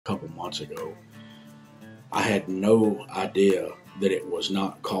a couple months ago. I had no idea that it was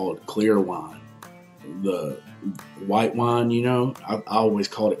not called clear wine. The white wine, I always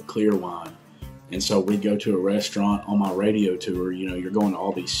called it clear wine. And so we go to a restaurant on my radio tour. You're going to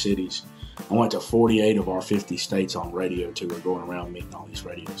all these cities. I went to 48 of our 50 states on radio tour, going around meeting all these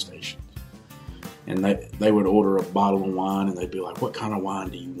radio stations. And they would order a bottle of wine, and they'd be like, "What kind of wine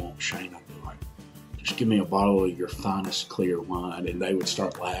do you want, Shane?" I'd be like, "Just give me a bottle of your finest clear wine." And they would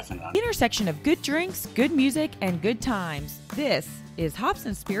start laughing. Intersection of good drinks, good music, and good times. This is Hops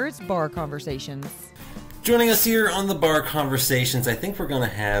and Spirits Bar Conversations. Joining us here on the Bar Conversations, I think we're going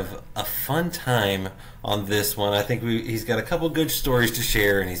to have a fun time on this one. I think he's got a couple good stories to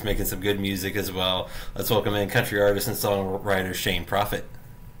share, and he's making some good music as well. Let's welcome in country artist and songwriter Shane Profitt.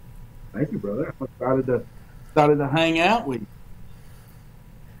 Thank you, brother. I'm excited to hang out with you.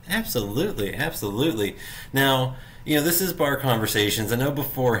 Absolutely, absolutely. Now, this is Bar Conversations. I know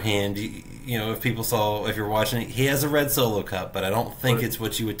beforehand, if you're watching it, he has a red Solo cup, but I don't think it's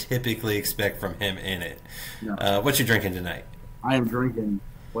what you would typically expect from him in it. No. What you drinking tonight? I am drinking,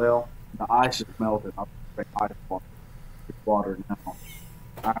 the ice is melted. I'll drink ice water now.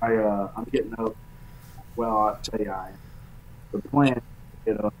 I'm getting up, I'd say the plan is to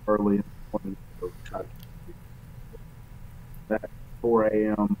get up early in the morning to try to that 4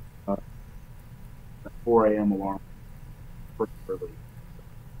 a.m. That 4 a.m. alarm pretty early.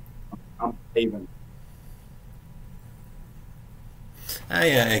 I'm even.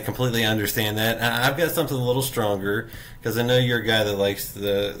 I completely understand that. I've got something a little stronger because I know you're a guy that likes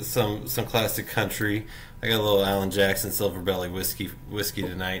some classic country. I got a little Alan Jackson Silver Belly whiskey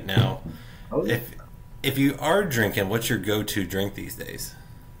tonight. Now, oh, yeah. if you are drinking, what's your go-to drink these days?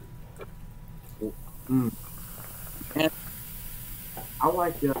 And I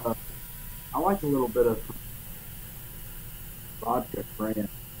like a little bit of vodka brand.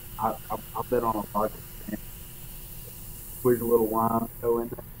 I've been on a vodka brand. Squeeze a little wine, go in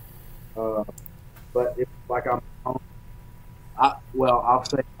there. But if like I'm home, I'll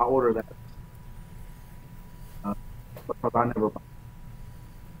say I order that because I never buy.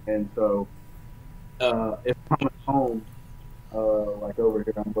 And so if I'm at home, like over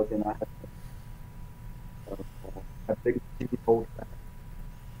here, I'm looking. I have a big old bag.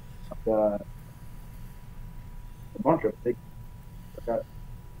 I've got a bunch of big. I've got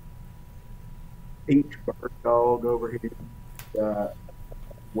Peach Bird Dog over here. Got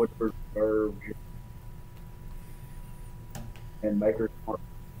Woodford Reserve and Maker's Mark.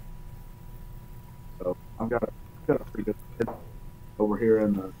 So I've got a pretty good fit over here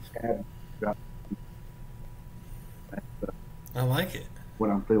in the cabinet. I like it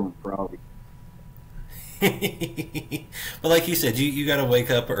when I'm feeling froggy. But like you said, you got to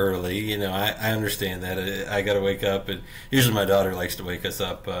wake up early. I understand that. I got to wake up, and usually my daughter likes to wake us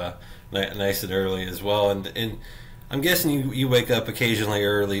up nice and early as well. And I'm guessing you wake up occasionally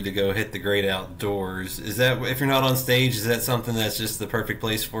early to go hit the great outdoors. Is that, if you're not on stage, is that something that's just the perfect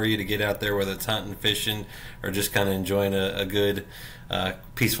place for you to get out there, whether it's hunting, fishing, or just kind of enjoying a good,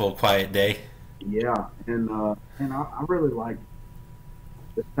 peaceful, quiet day? Yeah, and I really like.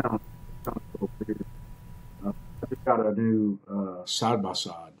 It sounds a little weird. I just got a new side by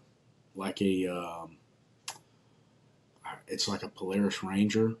side, like it's like a Polaris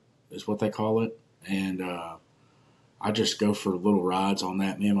Ranger is what they call it, and I just go for little rides on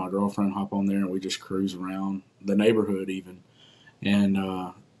that. Me and my girlfriend hop on there and we just cruise around the neighborhood even. And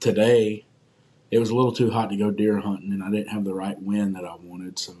today it was a little too hot to go deer hunting, and I didn't have the right wind that I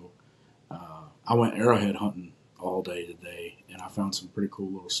wanted, so I went arrowhead hunting all day today, and I found some pretty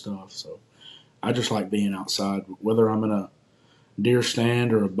cool little stuff. So I just like being outside, whether I'm in a deer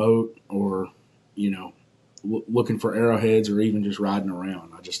stand or a boat or, looking for arrowheads or even just riding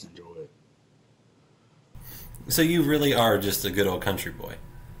around. I just enjoy it. So you really are just a good old country boy.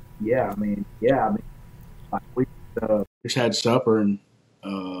 Yeah, I mean, like we just had supper, and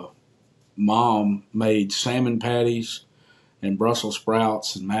Mom made salmon patties and Brussels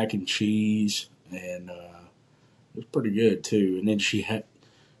sprouts and mac and cheese, and it was pretty good too. And then she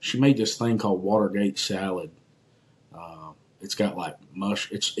made this thing called Watergate salad. It's got like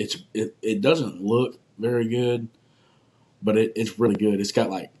it doesn't look very good, but it's really good. It's got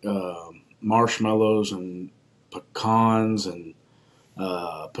like marshmallows and pecans and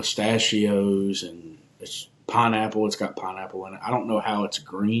pistachios, and it's pineapple. It's got pineapple in it. I don't know how it's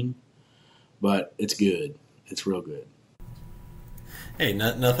green, but it's good. It's real good. Hey,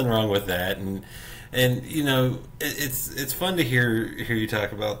 nothing wrong with that, and it's fun to hear you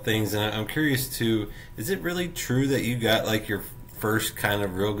talk about things, and I'm curious too. Is it really true that you got like your first kind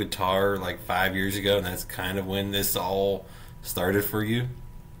of real guitar like 5 years ago, and that's kind of when this all started for you?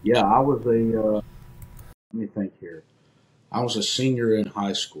 Yeah, I was a. Let me think here. I was a senior in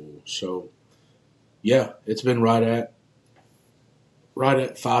high school, so yeah, it's been right at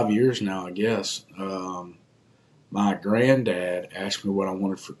 5 years now, I guess. My granddad asked me what I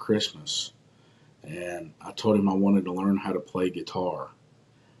wanted for Christmas, and I told him I wanted to learn how to play guitar.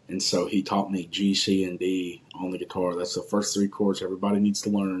 And so he taught me G, C, and D on the guitar. That's the first three chords everybody needs to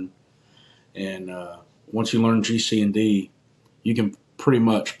learn. And once you learn G, C, and D, you can pretty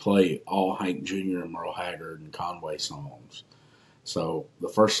much play all Hank Jr. and Merle Haggard and Conway songs. So the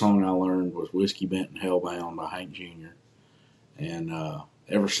first song I learned was Whiskey Bent and Hellbound by Hank Jr. And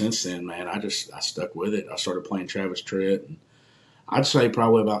ever since then, man, I stuck with it. I started playing Travis Tritt, and I'd say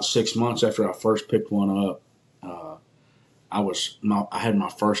probably about 6 months after I first picked one up, uh, I had my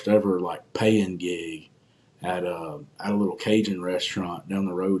first ever like paying gig at a little Cajun restaurant down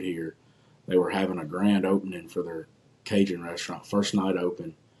the road here. They were having a grand opening for their Cajun restaurant, first night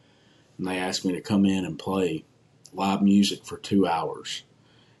open, and they asked me to come in and play live music for 2 hours.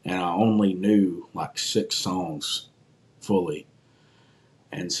 And I only knew like 6 songs fully.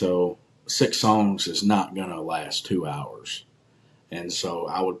 And so 6 songs is not going to last 2 hours. And so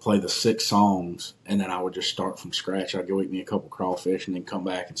I would play the 6 songs and then I would just start from scratch. I'd go eat me a couple crawfish and then come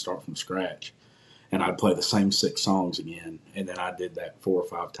back and start from scratch. And I'd play the same 6 songs again. And then I did that 4 or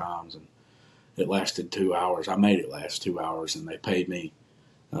 5 times and it lasted 2 hours. I made it last 2 hours and they paid me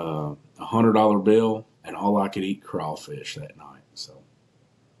 $100 bill and all I could eat crawfish that night. So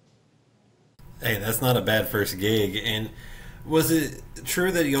Hey, that's not a bad first gig. And was it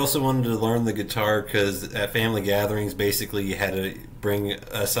true that you also wanted to learn the guitar because at family gatherings, basically you had to bring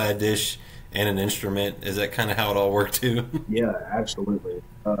a side dish and an instrument? Is that kind of how it all worked too? yeah, absolutely.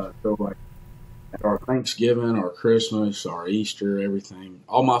 So like at our Thanksgiving, our Christmas, our Easter, everything.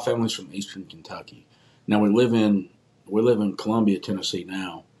 All my family's from Eastern Kentucky. Now we live in Columbia, Tennessee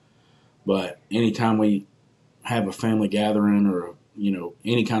now. But anytime we have a family gathering or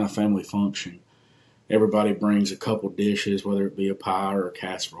any kind of family function, everybody brings a couple dishes, whether it be a pie or a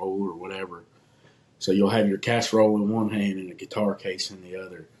casserole or whatever. So you'll have your casserole in one hand and a guitar case in the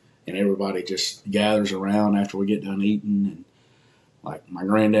other, and everybody just gathers around after we get done eating. And like my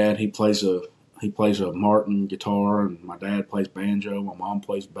granddad, he plays a Martin guitar, and my dad plays banjo. My mom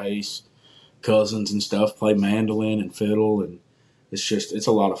plays bass. Cousins and stuff play mandolin and fiddle, and it's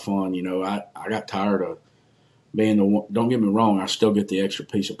a lot of fun. I got tired of being the one. Don't get me wrong, I still get the extra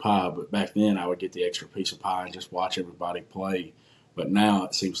piece of pie, but back then I would get the extra piece of pie and just watch everybody play. But now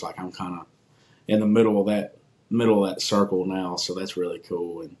it seems like I'm kind of in the middle of that circle now, so that's really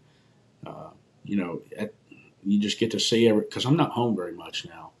cool. And uh, you know, you just get to see because I'm not home very much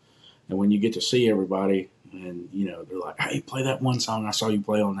now, and when you get to see everybody, and they're like, "Hey, play that one song I saw you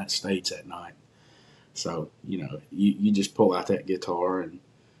play on that stage that night." So you just pull out that guitar and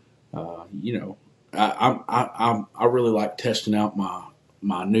uh, you know, I really like testing out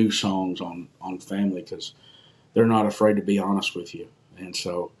my new songs on family because they're not afraid to be honest with you. And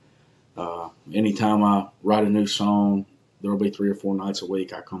so anytime I write a new song, there'll be 3 or 4 nights a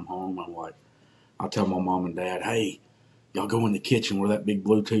week. I come home, I tell my mom and dad, "Hey, y'all go in the kitchen where that big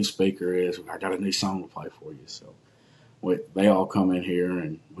Bluetooth speaker is. I got a new song to play for you." So they all come in here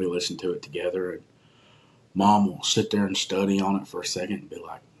and we listen to it together. And mom will sit there and study on it for a second and be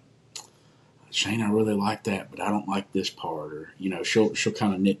like, "Shane, I really like that, but I don't like this part," or she'll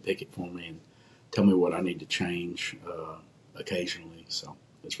kind of nitpick it for me and tell me what I need to change occasionally. So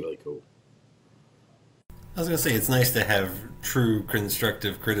it's really cool. I was going to say, it's nice to have true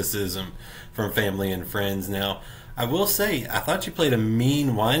constructive criticism from family and friends. Now, I will say, I thought you played a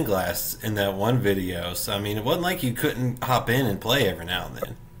mean wine glass in that one video. So, I mean, it wasn't like you couldn't hop in and play every now and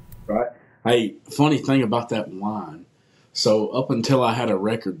then. Right. Hey, funny thing about that wine. So up until I had a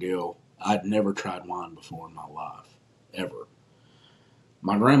record deal, I'd never tried wine before in my life, ever.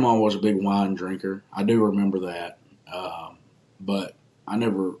 My grandma was a big wine drinker. I do remember that, but I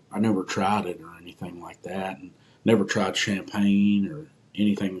never tried it or anything like that, and never tried champagne or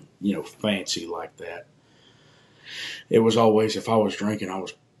anything fancy like that. It was always if I was drinking, I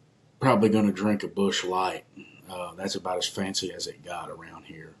was probably going to drink a Bush Light. That's about as fancy as it got around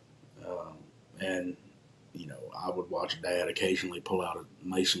here. And I would watch Dad occasionally pull out a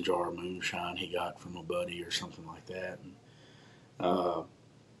mason jar of moonshine he got from a buddy or something like that. And,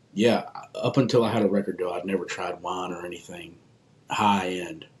 yeah, up until I had a record deal, I'd never tried wine or anything high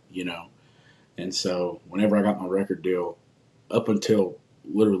end. And so whenever I got my record deal, up until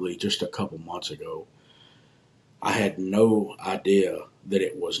literally just a couple months ago, I had no idea that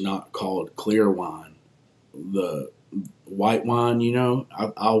it was not called clear wine. The white wine,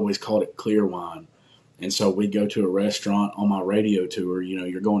 I always called it clear wine. And so we'd go to a restaurant on my radio tour. You know,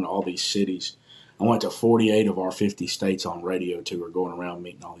 you're going to all these cities. I went to 48 of our 50 states on radio tour, going around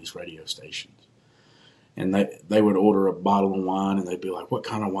meeting all these radio stations. And they would order a bottle of wine, and they'd be like, "What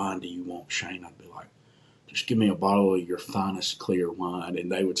kind of wine do you want, Shane?" I'd be like, "Just give me a bottle of your finest clear wine." And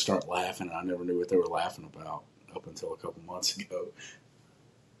they would start laughing, and I never knew what they were laughing about up until a couple months ago.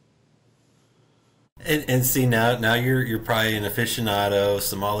 And see now you're probably an aficionado,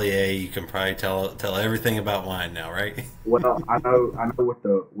 sommelier. You can probably tell everything about wine now, right? Well, I know with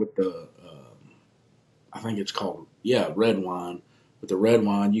the I think it's called red wine. With the red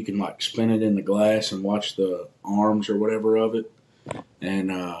wine, you can like spin it in the glass and watch the arms or whatever of it,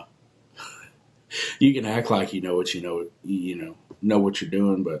 and you can act like you know what know what you're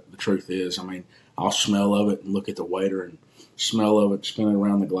doing. But the truth is, I mean, I'll smell of it and look at the waiter and smell of it, spin it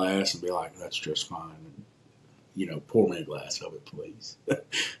around the glass, and be like, "That's just fine." And, pour me a glass of it, please.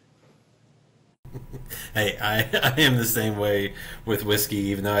 Hey, I am the same way with whiskey,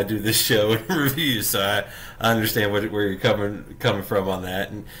 even though I do this show and reviews, so I understand where you're coming from on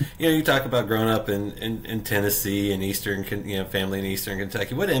that. And you talk about growing up in Tennessee and Eastern, family in Eastern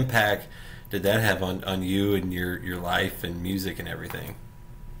Kentucky. What impact did that have on you and your life and music and everything?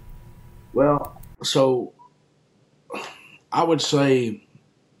 Well, so I would say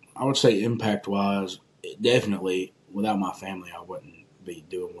impact wise, definitely without my family, I wouldn't be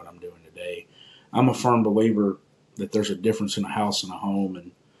doing what I'm doing today. I'm a firm believer that there's a difference in a house and a home,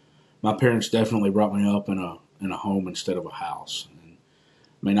 and my parents definitely brought me up in a home instead of a house. And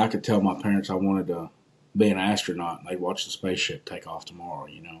I mean, I could tell my parents I wanted to be an astronaut, and they'd watch the spaceship take off tomorrow.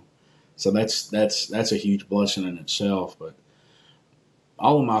 So that's a huge blessing in itself. But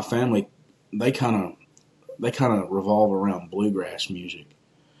all of my family, they kind of revolve around bluegrass music.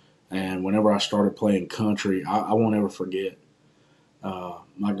 And whenever I started playing country, I won't ever forget.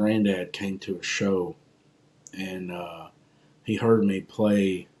 My granddad came to a show, and he heard me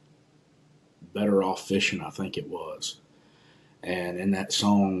play "Better Off Fishing," I think it was. And in that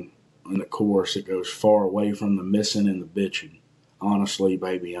song, in the chorus, it goes, "Far away from the missing and the bitching. Honestly,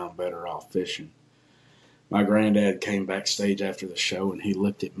 baby, I'm better off fishing." My granddad came backstage after the show, and he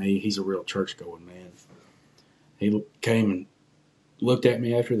looked at me. He's a real church-going man. He came and looked at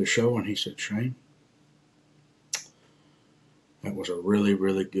me after the show, and he said, "Shane, that was a really,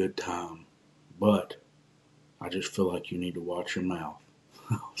 really good time, but I just feel like you need to watch your mouth."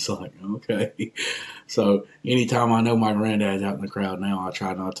 I was like, okay. So anytime I know my granddad's out in the crowd now, I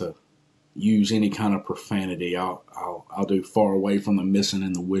try not to use any kind of profanity. I'll do "far away from the missing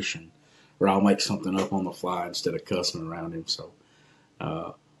and the wishing," or I'll make something up on the fly instead of cussing around him. So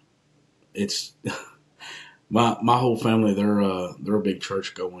it's my whole family. They're a big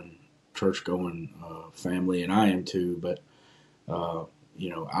church going family, and I am too. But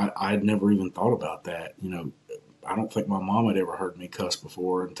I'd never even thought about that. I don't think my mom had ever heard me cuss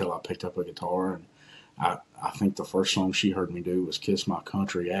before until I picked up a guitar. And I think the first song she heard me do was "Kiss My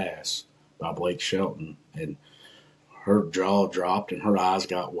Country Ass" by Blake Shelton. And her jaw dropped and her eyes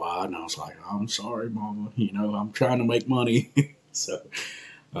got wide. And I was like, "I'm sorry, Mama. I'm trying to make money." So,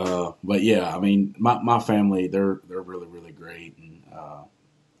 but yeah, I mean, my family, they're really, really great. And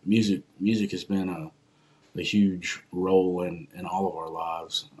music has been a huge role in all of our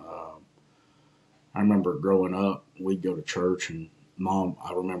lives. I remember growing up, we'd go to church, and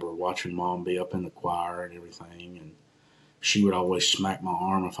I remember watching Mom be up in the choir and everything, and she would always smack my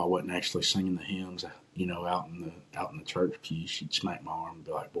arm if I wasn't actually singing the hymns, out in the church pew. She'd smack my arm and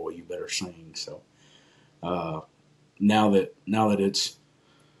be like, "Boy, you better sing." So now that it's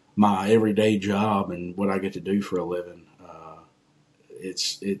my everyday job and what I get to do for a living,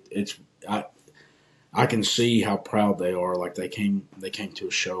 I can see how proud they are. Like they came to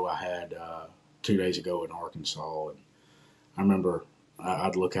a show I had 2 days ago in Arkansas, and I remember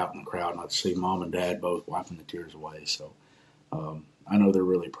I'd look out in the crowd and I'd see Mom and Dad both wiping the tears away. So I know they're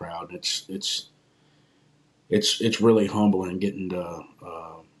really proud. It's really humbling getting to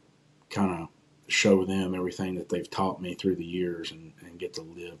kind of show them everything that they've taught me through the years, and get to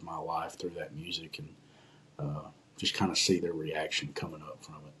live my life through that music, and just kind of see their reaction coming up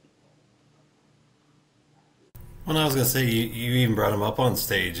from it. Well, I was going to say, you even brought them up on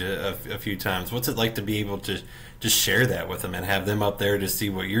stage a few times. What's it like to be able to just share that with them and have them up there to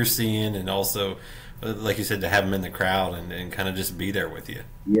see what you're seeing, and also, like you said, to have them in the crowd and kind of just be there with you?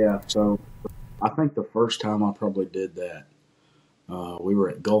 Yeah, so I think the first time I probably did that, we were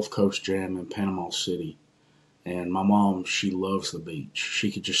at Gulf Coast Jam in Panama City, and my mom, she loves the beach.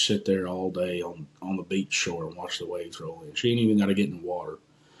 She could just sit there all day on the beach shore and watch the waves roll in. She ain't even got to get in the water.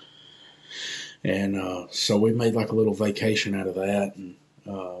 And so we made like a little vacation out of that. And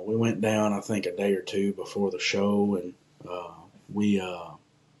We went down, I think, a day or two before the show, and uh, we uh,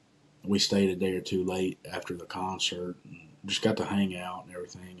 we stayed a day or two late after the concert, and just got to hang out and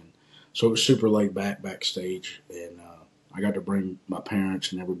everything. And so it was super laid back backstage, and I got to bring my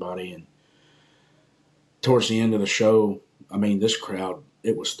parents and everybody. And towards the end of the show, I mean, this crowd,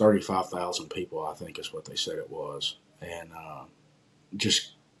 it was 35,000 people, I think, is what they said it was, and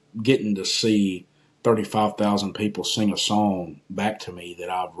just getting to see 35,000 people sing a song back to me that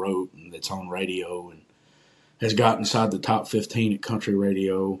I've wrote and that's on radio and has got inside the top 15 at country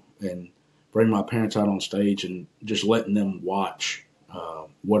radio, and bring my parents out on stage and just letting them watch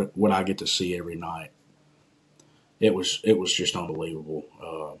what I get to see every night. It was just unbelievable.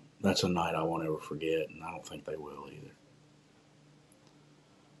 That's a night I won't ever forget, and I don't think they will either.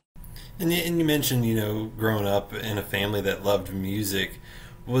 And you mentioned, growing up in a family that loved music.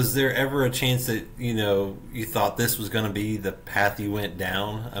 Was there ever a chance that, you thought this was going to be the path you went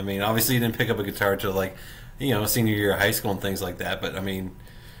down? I mean, obviously you didn't pick up a guitar till like, senior year of high school and things like that. But I mean,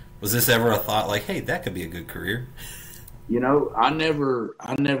 was this ever a thought like, hey, that could be a good career? I never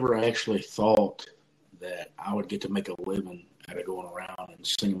actually thought that I would get to make a living out of going around and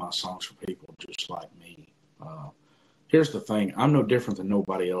singing my songs for people just like me. Uh, Here's the thing: I'm no different than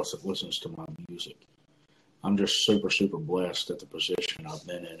nobody else that listens to my music. I'm just super, super blessed at the position I've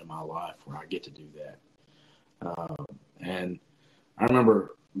been in my life where I get to do that. And I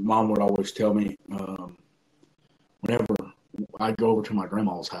remember Mom would always tell me, whenever I'd go over to my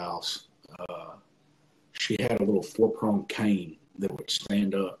grandma's house, uh, she had a little four-pronged cane that would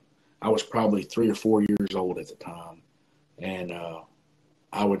stand up. I was probably 3 or 4 years old at the time, and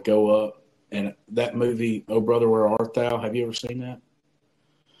I would go up, and that movie, Oh Brother, Where Art Thou? Have you ever seen that?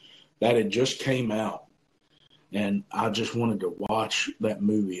 That had just came out, and I just wanted to watch that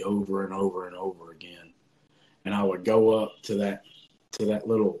movie over and over and over again. And I would go up to that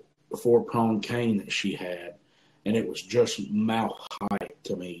little four-pronged cane that she had, and it was just mouth height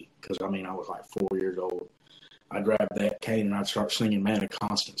to me because, I mean, I was like 4 years old. I'd grab that cane and I'd start singing Man of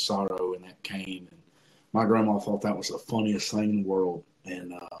Constant Sorrow in that cane. And my grandma thought that was the funniest thing in the world.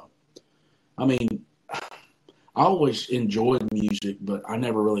 And, I mean, I always enjoyed music, but I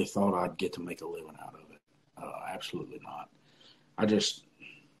never really thought I'd get to make a living out of it. Absolutely not. I just,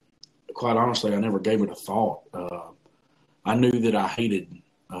 quite honestly, I never gave it a thought. I knew that I hated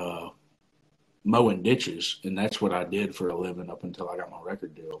mowing ditches, and that's what I did for a living up until I got my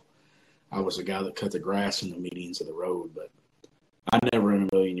record deal. I was the guy that cut the grass in the medians of the road, but I never in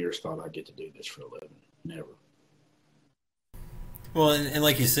a million years thought I'd get to do this for a living. Never. Well, and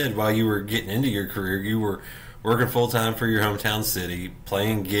like you said, while you were getting into your career, you were working full time for your hometown city,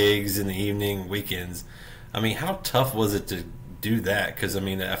 playing gigs in the evening, weekends. I mean, how tough was it to do that? Because I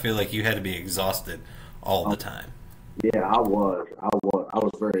mean, I feel like you had to be exhausted all the time. Yeah, I was. I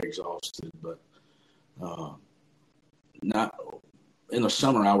was very exhausted, but not in the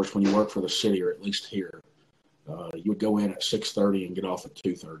summer hours when you work for the city, or at least here. You would go in at 6:30 and get off at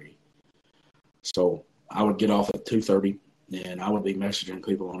 2:30. So I would get off at 2:30, and I would be messaging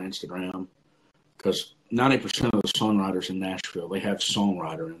people on Instagram because 90% of the songwriters in Nashville, they have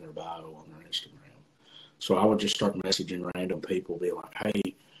songwriter in their bio on their Instagram. So I would just start messaging random people, be like,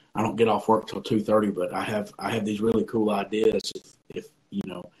 "Hey, I don't get off work till 2:30, but I have these really cool ideas.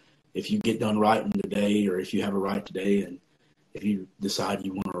 If you get done writing today, or if you have a write today, and if you decide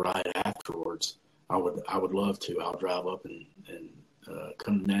you want to write afterwards, I would love to. I'll drive up and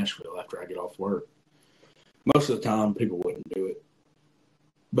come to Nashville after I get off work." Most of the time, people wouldn't do it,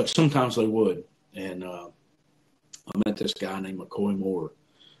 but sometimes they would. And I met this guy named McCoy Moore.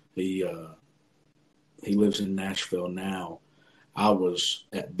 He lives in Nashville now. I was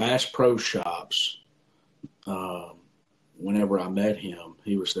at Bass Pro Shops whenever I met him.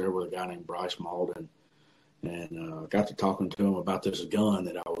 He was there with a guy named Bryce Malden, and got to talking to him about this gun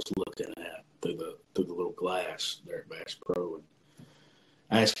that I was looking at through the little glass there at Bass Pro. And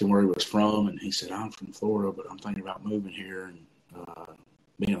I asked him where he was from, and he said, "I'm from Florida, but I'm thinking about moving here and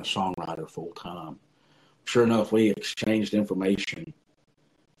being a songwriter full time." Sure enough, we exchanged information.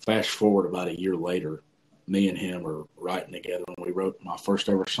 Fast forward about a year later, me and him are writing together, and we wrote my first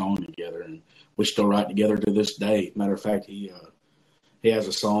ever song together, and we still write together to this day. Matter of fact, he has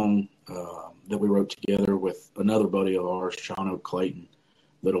a song that we wrote together with another buddy of ours, John O'Clayton,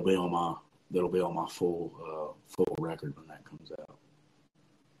 that'll be on my full record when that comes out.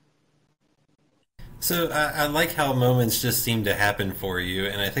 So I like how moments just seem to happen for you,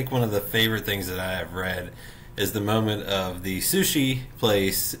 and I think one of the favorite things that I have read is the moment of the sushi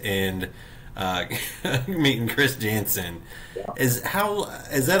place and meeting Chris Jansen. Yeah, Is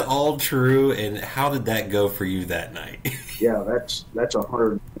that all true? And how did that go for you that night? yeah, that's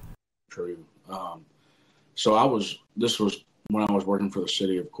 100 true. So this was when I was working for the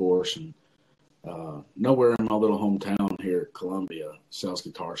city, of course, and nowhere in my little hometown here, Columbia, sells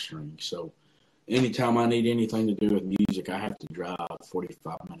guitar strings. So anytime I need anything to do with music, I have to drive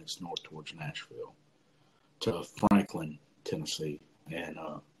 45 minutes north towards Nashville to Franklin, Tennessee. And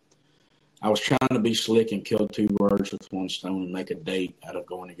I was trying to be slick and kill two birds with one stone and make a date out of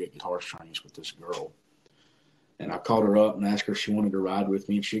going to get guitar strings with this girl. And I called her up and asked her if she wanted to ride with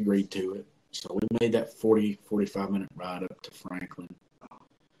me, and she agreed to it. So we made that 45-minute ride up to Franklin.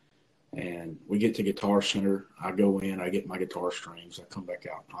 And we get to Guitar Center. I go in, I get my guitar strings. I come back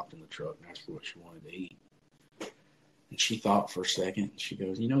out and hopped in the truck and asked her what she wanted to eat. And she thought for a second. She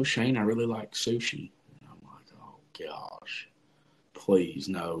goes, Shane, I really like sushi. And I'm like, oh, gosh, please,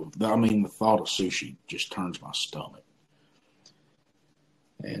 no. I mean, the thought of sushi just turns my stomach.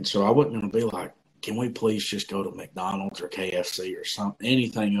 And so I wasn't going to be like, can we please just go to McDonald's or KFC or something,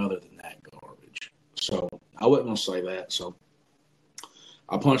 anything other than that garbage. So I wasn't going to say that. So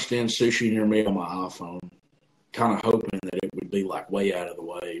I punched in sushi near me on my iPhone, kind of hoping that it would be like way out of the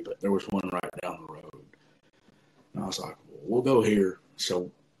way, but there was one right down the road. And I was like, we'll go here.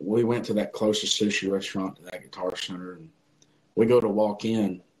 So we went to that closest sushi restaurant to that Guitar Center, and we go to walk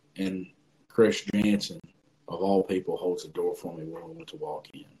in, and Chris Jansen, of all people, holds the door for me when we went to walk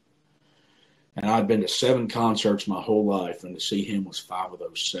in. And I'd been to 7 concerts my whole life, and to see him was 5 of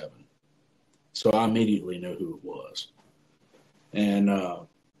those 7. So I immediately knew who it was. And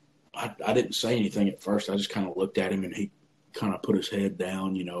I didn't say anything at first. I just kind of looked at him, and he kind of put his head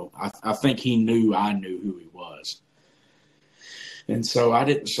down. I think he knew I knew who he was. And so I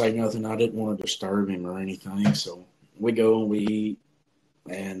didn't say nothing. I didn't want to disturb him or anything. So we go and we eat.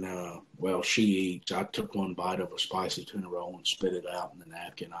 And, she eats. I took one bite of a spicy tuna roll and spit it out in the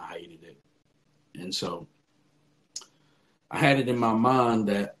napkin. I hated it. And so I had it in my mind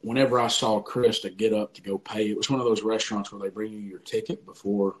that whenever I saw Chris to get up to go pay, it was one of those restaurants where they bring you your ticket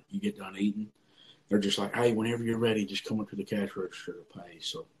before you get done eating. They're just like, hey, whenever you're ready, just come up to the cash register to pay.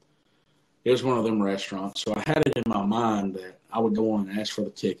 So it was one of them restaurants. So I had it in my mind that I would go on and ask for the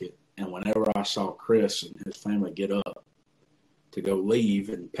ticket. And whenever I saw Chris and his family get up to go leave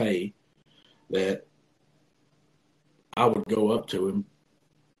and pay, that I would go up to him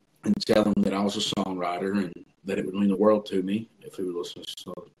and tell him that I was a songwriter and that it would mean the world to me if he would listen to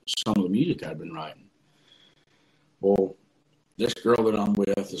some of the music I'd been writing. Well, this girl that I'm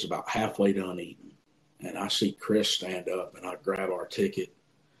with is about halfway done eating, and I see Chris stand up, and I grab our ticket,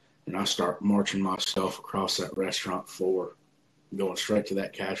 and I start marching myself across that restaurant floor, going straight to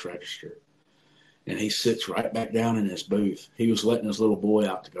that cash register. And he sits right back down in his booth. He was letting his little boy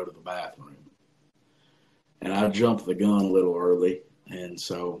out to go to the bathroom. And I jumped the gun a little early, and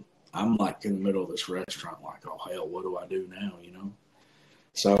so I'm like in the middle of this restaurant like, oh, hell, what do I do now,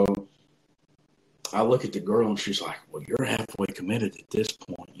 So I look at the girl, and she's like, well, you're halfway committed at this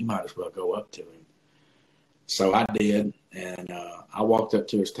point. You might as well go up to him. So I did, and I walked up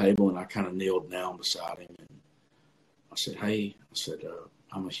to his table, and I kind of kneeled down beside him. And I said, hey,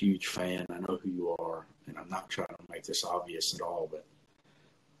 I'm a huge fan. I know who you are, and I'm not trying to make this obvious at all, but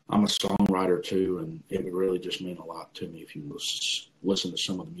I'm a songwriter too, and it would really just mean a lot to me if you listen to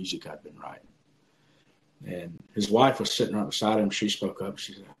some of the music I've been writing. And his wife was sitting right beside him. She spoke up.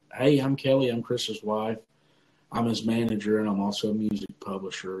 She said, hey, I'm Kelly. I'm Chris's wife. I'm his manager, and I'm also a music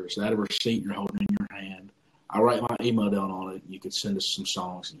publisher. Is that a receipt you're holding in your hand? I write my email down on it, and you could send us some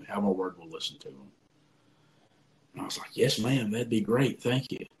songs, and have our word, we'll listen to them. And I was like, yes, ma'am, that'd be great.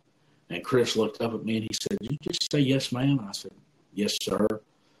 Thank you. And Chris looked up at me, and he said, did you just say yes, ma'am? And I said, yes, sir.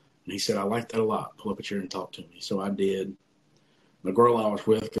 And he said, I like that a lot. Pull up a chair and talk to me. So I did. The girl I was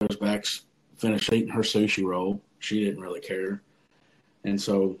with goes back, finished eating her sushi roll. She didn't really care. And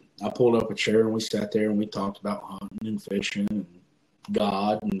so I pulled up a chair, and we sat there, and we talked about hunting and fishing and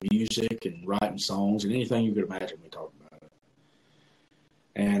God and music and writing songs and anything you could imagine. We talked about it.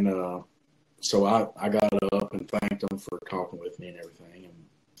 And so I got up and thanked them for talking with me and everything. And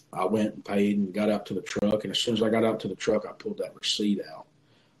I went and paid and got out to the truck. And as soon as I got out to the truck, I pulled that receipt out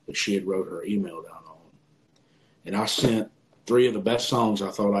that she had wrote her email down on. And I sent 3 of the best songs I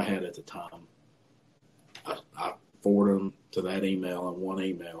thought I had at the time. I forwarded them to that email in one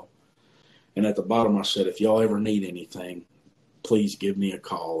email. And at the bottom I said, if y'all ever need anything, please give me a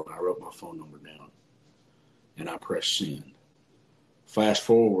call. And I wrote my phone number down. And I pressed send. Fast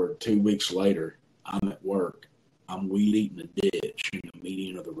forward 2 weeks later, I'm at work. I'm weed eating a ditch in the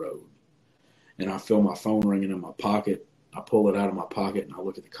median of the road. And I feel my phone ringing in my pocket. I pull it out of my pocket and I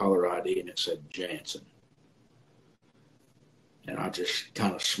look at the caller ID and it said Jansen. And I just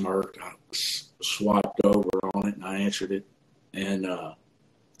kind of smirked. I swiped over on it and I answered it. And I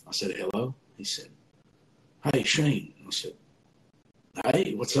said, hello? He said, hey, Shane. I said,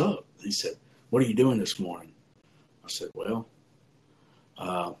 hey, what's up? He said, what are you doing this morning? I said, well,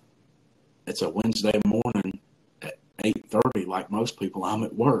 it's a Wednesday morning at 8:30. Like most people, I'm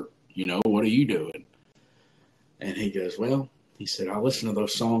at work. What are you doing? And he goes, well, he said, I listened to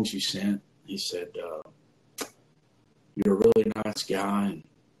those songs you sent. He said, you're a really nice guy. And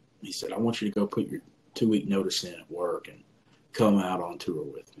he said, I want you to go put your 2-week notice in at work and come out on tour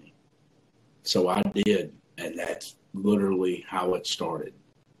with me. So I did. And that's literally how it started.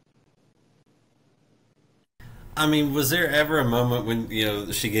 I mean, was there ever a moment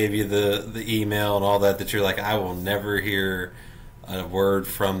when she gave you the email and all that you're like, I will never hear a word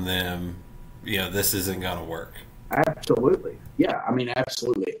from them? This isn't gonna work. Absolutely, yeah. I mean,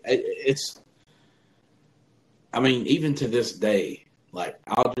 absolutely. Even to this day, like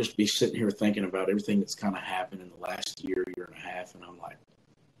I'll just be sitting here thinking about everything that's kind of happened in the last year and a half, and I'm like,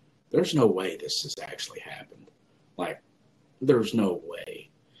 there's no way this has actually happened. Like, there's no way.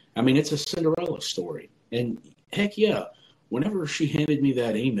 I mean, it's a Cinderella story. And heck yeah, whenever she handed me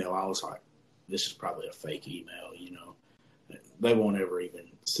that email, I was like, this is probably a fake email, They won't ever even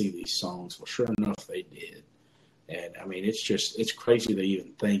see these songs. Well, sure enough, they did. And, I mean, it's crazy to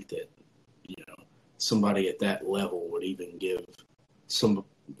even think that, somebody at that level would even give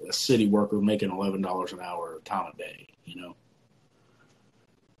a city worker making $11 an hour time of day,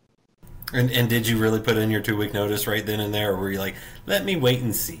 And did you really put in your 2-week notice right then and there, or were you like, let me wait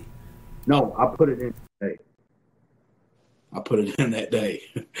and see? No, I put it in that day. I put it in that day.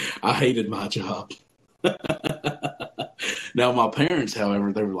 I hated my job. Now, my parents,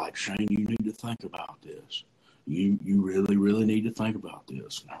 however, they were like, Shane, you need to think about this. You really, really need to think about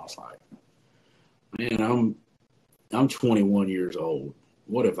this. And I was like, man, I'm 21 years old.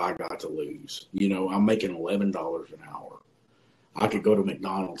 What have I got to lose? I'm making $11 an hour. I could go to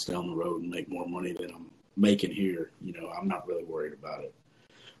McDonald's down the road and make more money than I'm making here. I'm not really worried about it.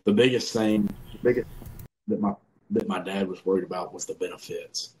 The biggest thing that my dad was worried about was the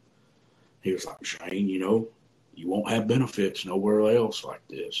benefits. He was like, Shane, you won't have benefits nowhere else like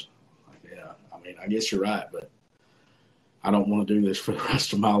this. Like, yeah, I mean, I guess you're right, but I don't want to do this for the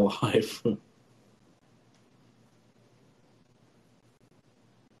rest of my life.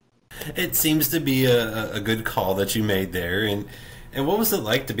 It seems to be a good call that you made there. And what was it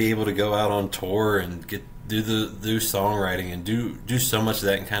like to be able to go out on tour and do songwriting and do so much of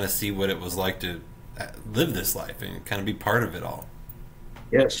that and kind of see what it was like to live this life and kind of be part of it all?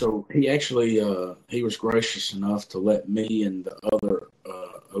 Yeah, so he actually he was gracious enough to let me and the other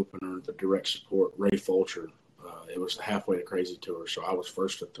opener, the direct support, Ray Fulcher. It was the Halfway to Crazy tour, so I was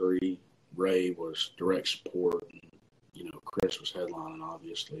first of 3. Ray was direct support, and Chris was headlining,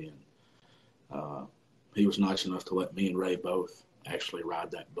 obviously, and he was nice enough to let me and Ray both actually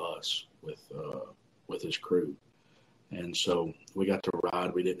ride that bus with his crew. And so we got to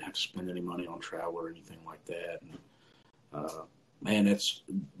ride. We didn't have to spend any money on travel or anything like that. And, man,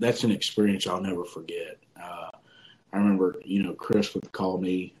 that's an experience I'll never forget. I remember, Chris would call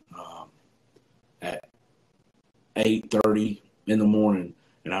me at 8:30 in the morning,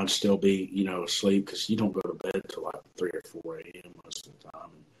 and I'd still be, asleep because you don't go to bed till like 3 or 4 a.m. most of the time.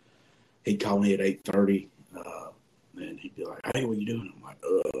 And he'd call me at 8:30, and he'd be like, hey, what are you doing? I'm like,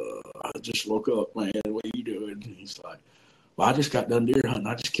 I just woke up, man. What are you doing? And he's like, well, I just got done deer hunting.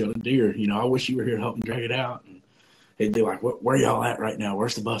 I just killed a deer. I wish you were here to help me drag it out. And he'd be like, where y'all at right now?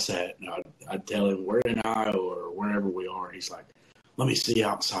 Where's the bus at? And I'd tell him, we're in Iowa or wherever we are. And he's like, let me see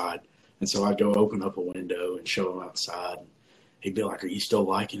outside. And so I'd go open up a window and show him outside. And he'd be like, are you still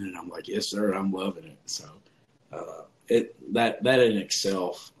liking it? And I'm like, yes, sir, I'm loving it. So that in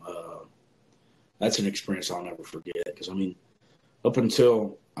itself, that's an experience I'll never forget. Because, I mean, up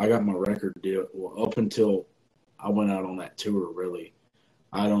until I got my record deal, up until I went out on that tour, really,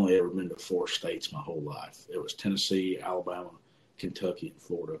 I'd only ever been to 4 states my whole life. It was Tennessee, Alabama, Kentucky, and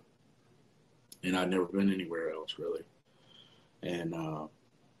Florida. And I'd never been anywhere else, really. And,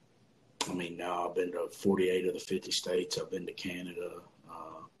 I mean, now I've been to 48 of the 50 states. I've been to Canada.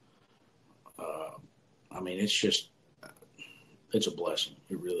 I mean, it's a blessing.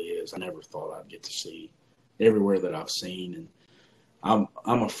 It really is. I never thought I'd get to see everywhere that I've seen. And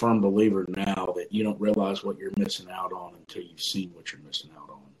I'm a firm believer now that you don't realize what you're missing out on until you've seen what you're missing out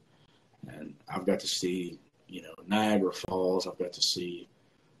on. And I've got to see, Niagara Falls. I've got to see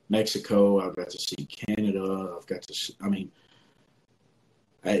Mexico. I've got to see Canada. I've got to see, I mean,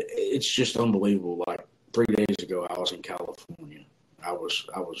 it's just unbelievable. Like 3 days ago, I was in California. I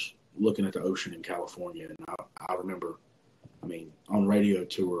was looking at the ocean in California, and I remember, I mean, on radio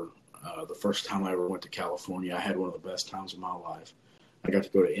tour, the first time I ever went to California, I had one of the best times of my life. I got to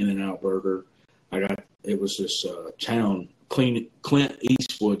go to In-N-Out Burger. It was this town. Clint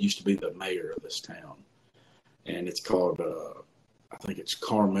Eastwood used to be the mayor of this town, and it's called, I think it's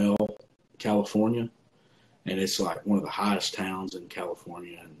Carmel, California, and it's like one of the highest towns in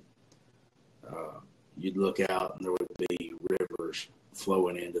California. And you'd look out, and there would be rivers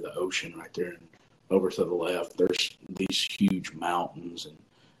flowing into the ocean right there, and over to the left, there's these huge mountains, and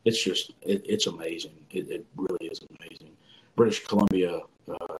it's amazing. It really is amazing. British Columbia,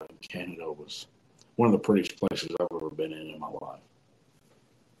 Canada was one of the prettiest places I've ever been in my life.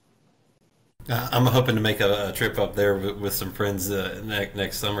 I'm hoping to make a trip up there with some friends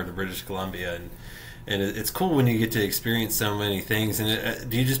next summer to British Columbia, and it's cool when you get to experience so many things. And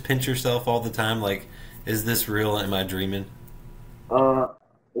do you just pinch yourself all the time? Like, is this real? Am I dreaming?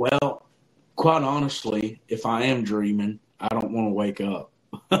 Well, quite honestly, if I am dreaming, I don't want to wake up.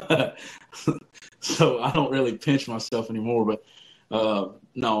 So I don't really pinch myself anymore. But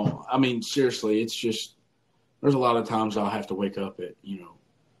no, I mean, seriously, it's just, there's a lot of times I'll have to wake up at,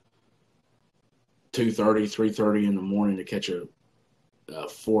 2:30, 3:30 in the morning to catch a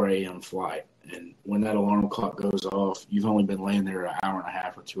 4 a.m. flight. And when that alarm clock goes off, you've only been laying there an hour and a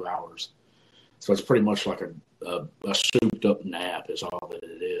half or 2 hours. So it's pretty much like a souped up nap is all that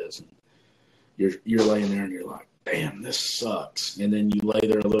it is. And you're laying there and you're like, damn, this sucks. And then you lay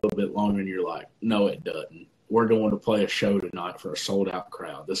there a little bit longer and you're like, no, it doesn't. We're going to play a show tonight for a sold out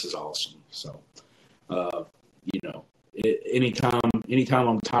crowd. This is awesome. So, anytime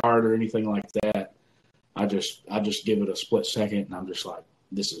I'm tired or anything like that, I just give it a split second and I'm just like,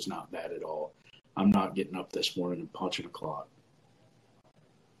 this is not bad at all. I'm not getting up this morning and punching a clock.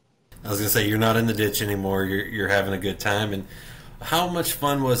 I was gonna say, you're not in the ditch anymore. You're having a good time. And how much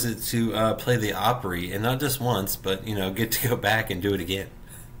fun was it to play the Opry, and not just once, but get to go back and do it again?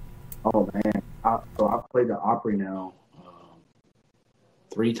 Oh man, so I've played the Opry now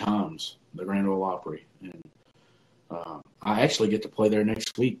 3 times, the Grand Ole Opry, and I actually get to play there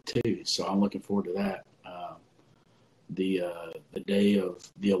next week too. So I'm looking forward to that. The day of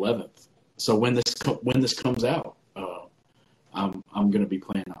the 11th. So when this comes out, I'm going to be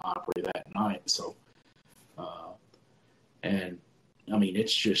playing the Opry that night. So, and I mean,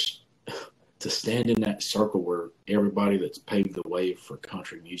 it's just to stand in that circle where everybody that's paved the way for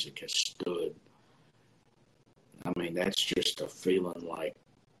country music has stood. I mean, that's just a feeling like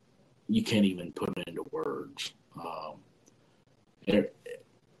you can't even put it into words.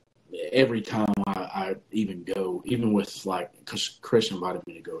 Every time I even go, even with because Chris invited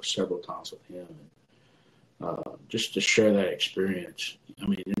me to go several times with him, just to share that experience. I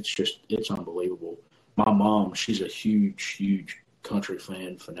mean, it's unbelievable. My mom, she's a huge, huge country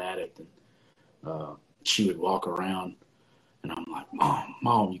fanatic, and she would walk around, and I'm like,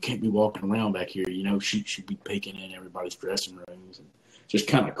 Mom, you can't be walking around back here. She'd be peeking in everybody's dressing rooms and just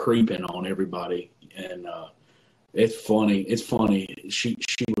kind of creeping on everybody. And it's funny. She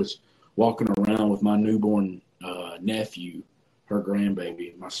was walking around with my newborn nephew, her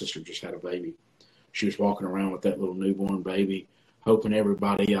grandbaby. My sister just had a baby. She was walking around with that little newborn baby, hoping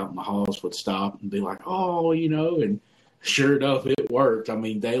everybody out in the halls would stop and be like, oh, and sure enough, it worked. I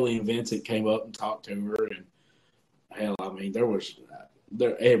mean, Daly and Vincent came up and talked to her, and hell, I mean,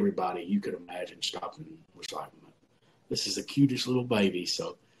 everybody you could imagine stopped and was like, this is the cutest little baby.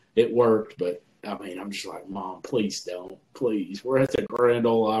 So it worked, but I mean, I'm just like, Mom, please don't. Please. We're at the Grand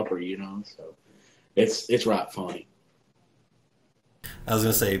Ole Opry, So it's right funny. I was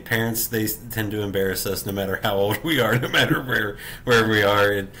going to say, parents, they tend to embarrass us no matter how old we are, no matter where we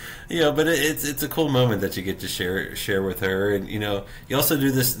are. And, but it's a cool moment that you get to share with her. And, you also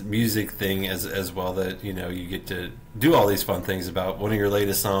do this music thing as well, that, you get to do all these fun things about one of your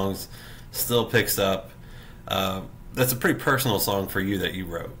latest songs, Still Picks Up. That's a pretty personal song for you that you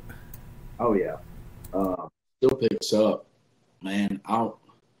wrote. Oh, yeah. Still Picks Up. Man, I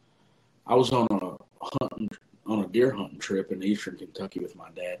was on a deer hunting trip in eastern Kentucky with my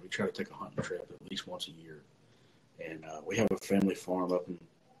dad. We try to take a hunting trip at least once a year. And we have a family farm up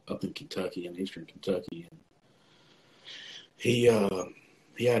in Kentucky, in eastern Kentucky. And he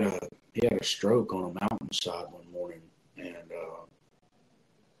had a stroke on a mountainside one morning. And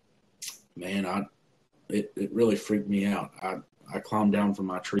man, it really freaked me out. I climbed down from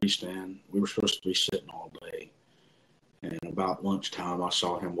my tree stand. We were supposed to be sitting all day. And about lunchtime, I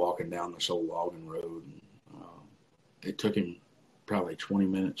saw him walking down this old logging road. And, it took him probably 20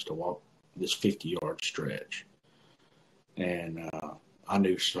 minutes to walk this 50-yard stretch. And I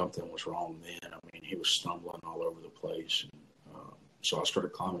knew something was wrong then. I mean, he was stumbling all over the place. And, so I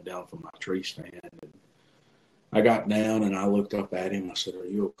started climbing down from my tree stand. And I got down and I looked up at him. I said, "Are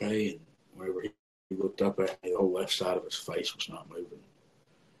you okay?" And whenever he looked up at me, the whole left side of his face was not moving.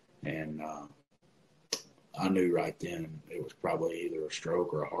 And I knew right then it was probably either a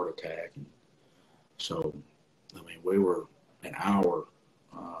stroke or a heart attack. And so, I mean, we were an hour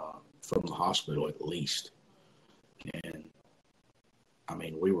from the hospital at least. And, I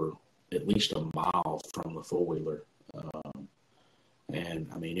mean, we were at least a mile from the four-wheeler. And,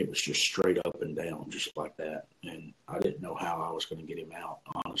 I mean, it was just straight up and down, just like that. And I didn't know how I was going to get him out,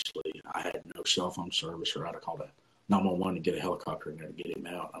 honestly. I had no cell phone service, or I'd have called a 911 to get a helicopter in there to get him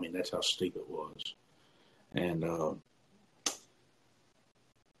out. I mean, that's how steep it was. And, I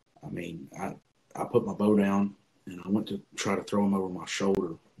mean, I put my bow down, and I went to try to throw him over my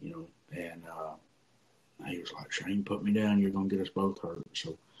shoulder, you know, and he was like, "Shane, put me down. You're going to get us both hurt."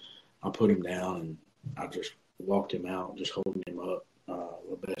 So I put him down, and I just walked him out, just holding him up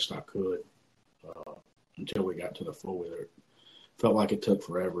the best I could until we got to the four-wheeler. It felt like it took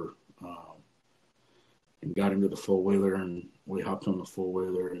forever, and got him to the four-wheeler, and we hopped on the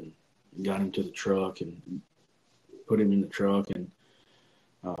four-wheeler and got him to the truck and put him in the truck, and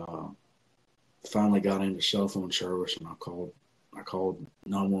finally got into cell phone service, and I called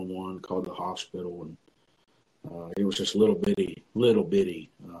 911, called the hospital, and it was just little bitty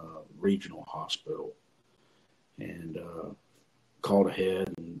regional hospital, and called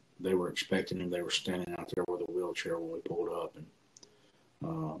ahead, and they were expecting him. They were standing out there with a wheelchair when we pulled up, and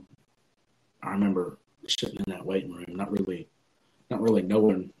I remember sitting in that waiting room, not really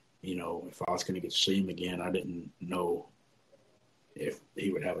knowing, you know, if I was going to get to see him again. I didn't know if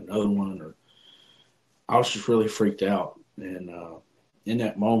he would have another one, or I was just really freaked out. And in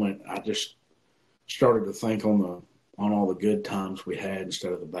that moment, I just started to think on all the good times we had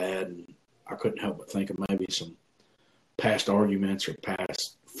instead of the bad, and I couldn't help but think of maybe some past arguments or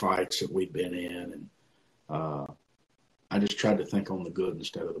past fights that we'd been in, and I just tried to think on the good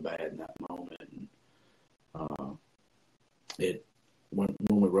instead of the bad in that moment. And when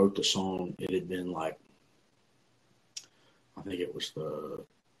we wrote the song, it had been like, I think it was the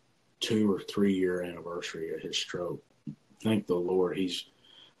 2 or 3 year anniversary of his stroke. Thank the Lord, he's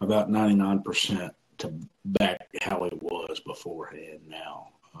about 99% to back how he was beforehand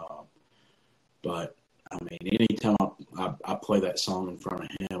now. But I mean, anytime I play that song in front of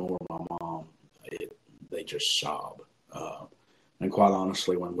him or my mom, they just sob. And quite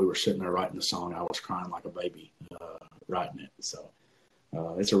honestly, when we were sitting there writing the song, I was crying like a baby writing it. So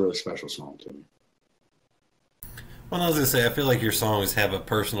it's a really special song to me. Well, I was gonna say, I feel like your songs have a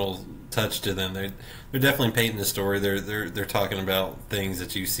personal touch to them. They're definitely painting a story. They're talking about things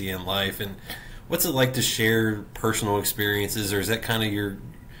that you see in life. And what's it like to share personal experiences, or is that kind of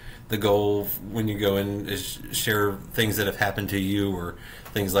the goal when you go in, is share things that have happened to you or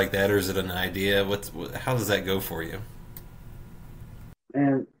things like that, or is it an idea? How does that go for you?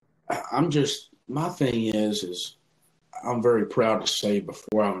 And my thing is I'm very proud to say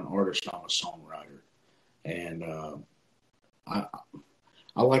before I'm an artist, I'm a songwriter. And I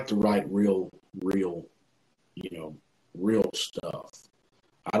like to write real stuff.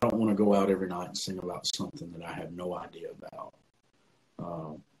 I don't want to go out every night and sing about something that I have no idea about.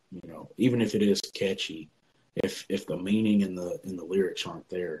 Even if it is catchy, if the meaning in the lyrics aren't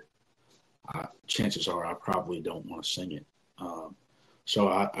there, chances are I probably don't want to sing it. So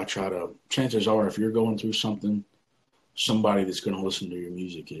I try to. Chances are, if you're going through something, somebody that's going to listen to your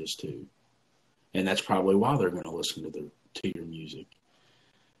music is too, and that's probably why they're going to listen to your music.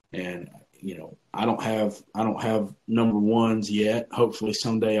 And I don't have number ones yet. Hopefully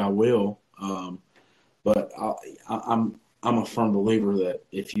someday I will. But I'm a firm believer that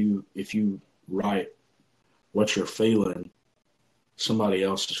if you write what you're feeling, somebody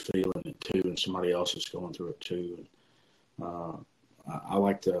else is feeling it too, and somebody else is going through it too. And I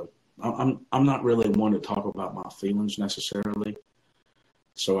like to. I'm not really one to talk about my feelings necessarily,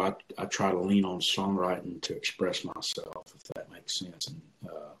 so I try to lean on songwriting to express myself, if that makes sense, and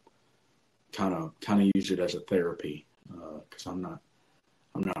kind of use it as a therapy, because I'm not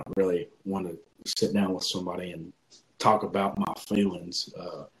really one to sit down with somebody and talk about my feelings.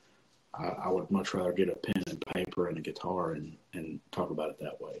 I would much rather get a pen and paper and a guitar and talk about it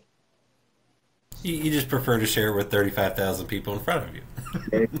that way. You just prefer to share with 35,000 people in front of you.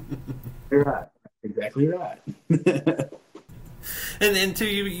 You're right. Exactly right. And too,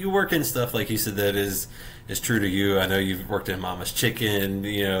 you work in stuff, like you said, that is true to you. I know you've worked in Mama's Chicken,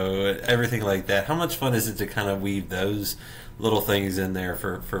 everything like that. How much fun is it to kind of weave those little things in there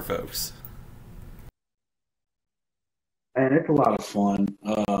for folks? And it's a lot of fun.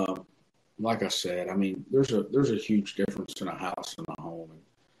 Like I said, I mean, there's a huge difference in a house and a home.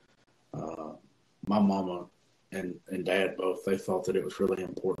 And my mama and dad both, they thought that it was really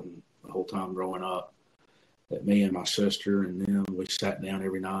important the whole time growing up that me and my sister and them, we sat down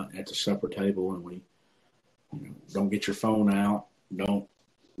every night at the supper table, and we, don't get your phone out, don't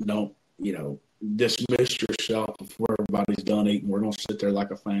dismiss yourself before everybody's done eating. We're gonna sit there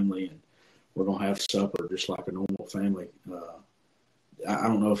like a family, and we're gonna have supper just like a normal family. I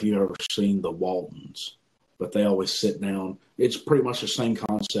don't know if you've ever seen the Waltons, but they always sit down. It's pretty much the same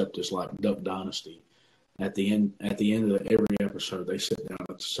concept as like Duck Dynasty. At the end of every episode, they sit down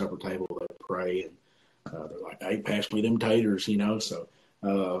at the supper table, they pray, and they're like, "Hey, pass me them taters," So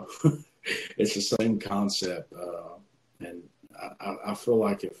it's the same concept, and I feel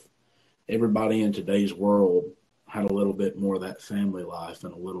like if everybody in today's world had a little bit more of that family life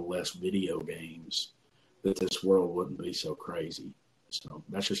and a little less video games, that this world wouldn't be so crazy. So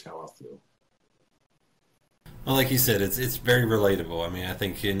that's just how I feel. Well, like you said, it's very relatable. I mean, I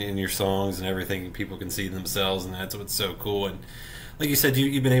think in your songs and everything, people can see themselves, and that's what's so cool. And like you said,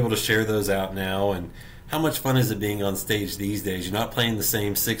 you've been able to share those out now. And how much fun is it being on stage these days? You're not playing the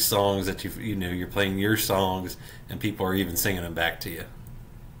same six songs that you're playing your songs, and people are even singing them back to you.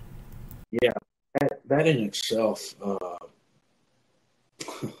 Yeah, that in itself,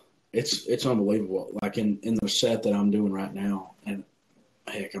 it's unbelievable. Like in the set that I'm doing right now, and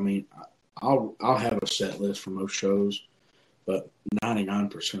heck, I mean, I'll have a set list for most shows, but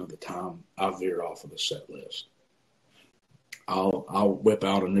 99% of the time I veer off of the set list. I'll whip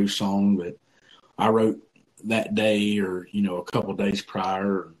out a new song that I wrote that day, or a couple of days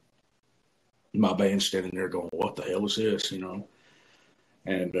prior. And my band's standing there going, "What the hell is this?" And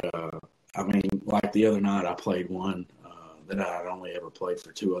I mean, like the other night, I played one that I'd only ever played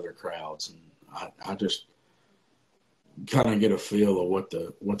for two other crowds, and I just kind of get a feel of what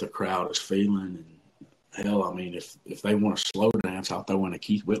the crowd is feeling. And hell, I mean, if they want to slow dance, I'll throw in a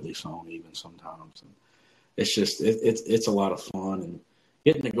Keith Whitley song even sometimes. And it's just it's a lot of fun, and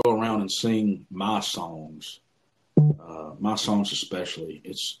getting to go around and sing my songs especially.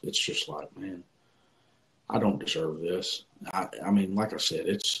 It's just like, man, I don't deserve this. I mean, like I said,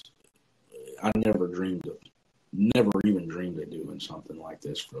 I never even dreamed of doing something like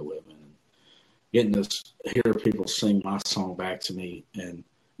this for a living. And getting to hear people sing my song back to me, and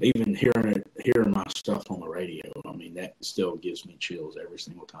even hearing my stuff on the radio, I mean, that still gives me chills every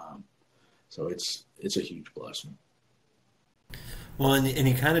single time. So it's a huge blessing. Well, and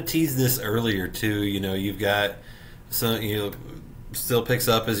you kind of teased this earlier too. You've got Still Picks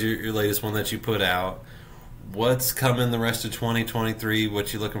Up as your latest one that you put out. What's coming the rest of 2023?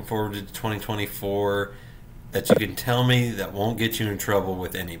 What you looking forward to 2024 that you can tell me that won't get you in trouble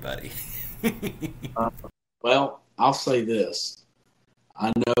with anybody? Well, I'll say this.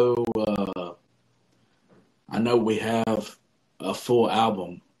 I know we have a full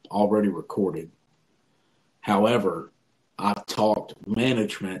album already recorded. However, I've talked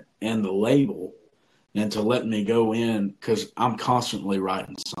management and the label into letting me go in, because I'm constantly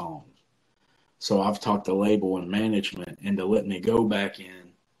writing songs. So I've talked the label and management into letting me go back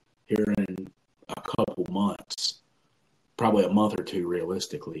in here in a couple months, probably a month or two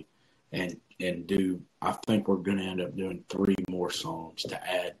realistically, and do, I think we're going to end up doing 3 more songs to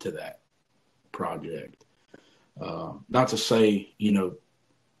add to that project. Not to say,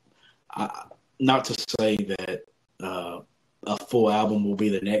 not to say that a full album will be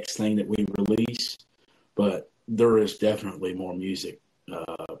the next thing that we release, but there is definitely more music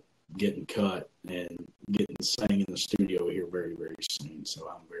getting cut and getting sang in the studio here very, very soon. So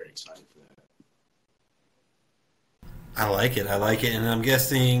I'm very excited for that. I like it, and I'm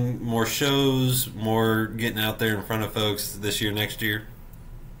guessing more shows, more getting out there in front of folks this year, next year.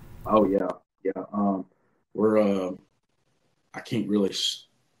 Oh yeah. We're I can't really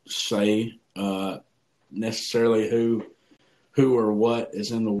say necessarily who or what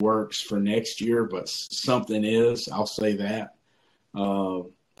is in the works for next year, but something is. I'll say that.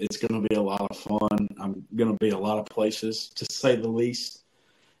 It's going to be a lot of fun. I'm going to be a lot of places, to say the least.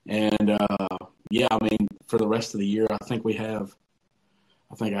 And yeah, I mean, for the rest of the year, I think I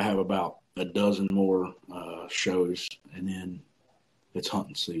have about a dozen more shows, and then it's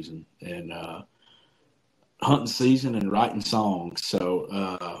hunting season and writing songs.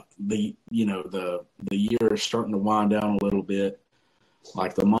 So the year is starting to wind down a little bit.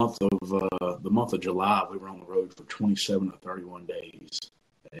 Like the month of July, we were on the road for 27 to 31 days,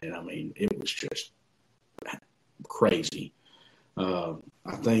 and I mean, it was just crazy. I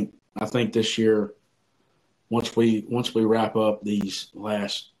think this year, once we wrap up these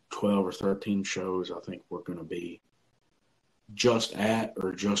last 12 or 13 shows, I think we're going to be just at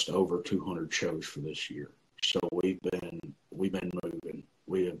or just over 200 shows for this year. So we've been moving.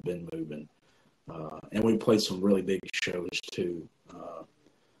 We have been moving, and we played some really big shows too.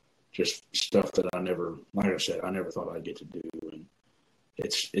 Just stuff that like I said, I never thought I'd get to do, and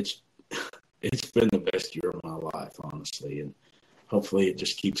it's it's been the best year of my life, honestly, and hopefully it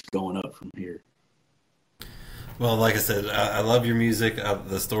just keeps going up from here. Well, like I said, I love your music.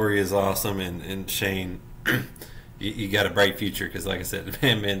 The story is awesome, and Shane, you got a bright future because, like I said,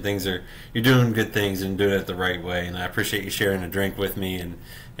 man, you're doing good things and doing it the right way. And I appreciate you sharing a drink with me,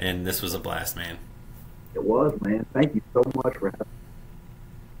 and this was a blast, man. It was, man. Thank you so much for having me.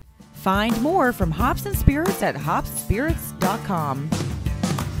 Find more from Hops and Spirits at hopspirits.com.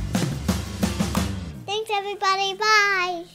 Thanks, everybody. Bye.